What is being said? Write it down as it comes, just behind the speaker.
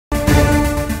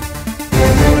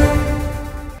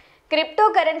Crypto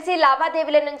currency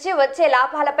లావాదేవీల నుంచి వచ్చే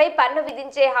లాభాలపై పన్ను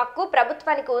విధించే హక్కు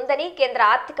ప్రభుత్వానికి ఉందని కేంద్ర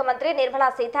ఆర్థిక మంత్రి నిర్మలా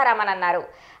సీతారామన్ అన్నారు.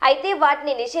 అయితే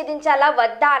వాటిని నిషేధించాలా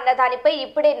వద్దా అన్నదానిపై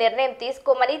ఇప్పుడే నిర్ణయం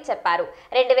తీసుకోమని చెప్పారు.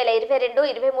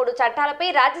 2022-23 చట్టాలపై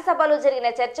రాజ్యసభలో జరిగిన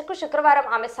చర్చకు శుక్రవారం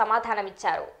ఆమె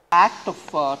సమాధానమిచ్చారు. Act of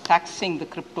taxing the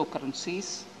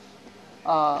cryptocurrencies,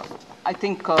 I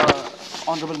think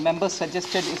honorable member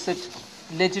suggested, is it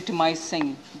legitimizing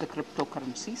the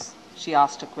cryptocurrencies? She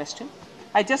asked a question.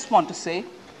 I just want to say,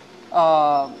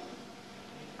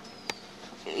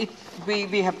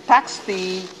 we have taxed the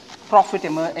profit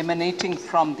emanating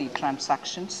from the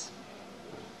transactions.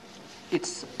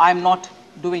 I'm not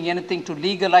doing anything to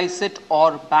legalize it or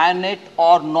ban it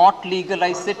or not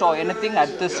legalize it or anything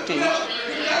at this stage.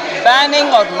 Banning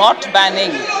or not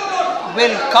banning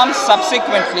will come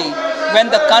subsequently when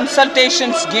the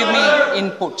consultations give me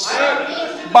inputs.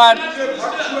 But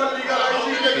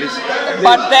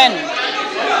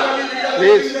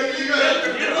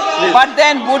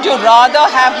then would you rather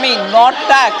have me not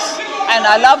tax and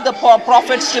allow the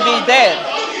profits to be there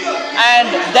and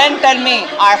then tell me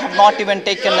I have not even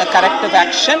taken a corrective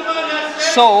action?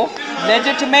 So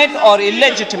legitimate or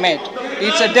illegitimate,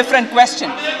 it's a different question,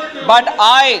 but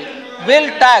I will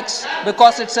tax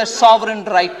because it's a sovereign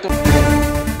right to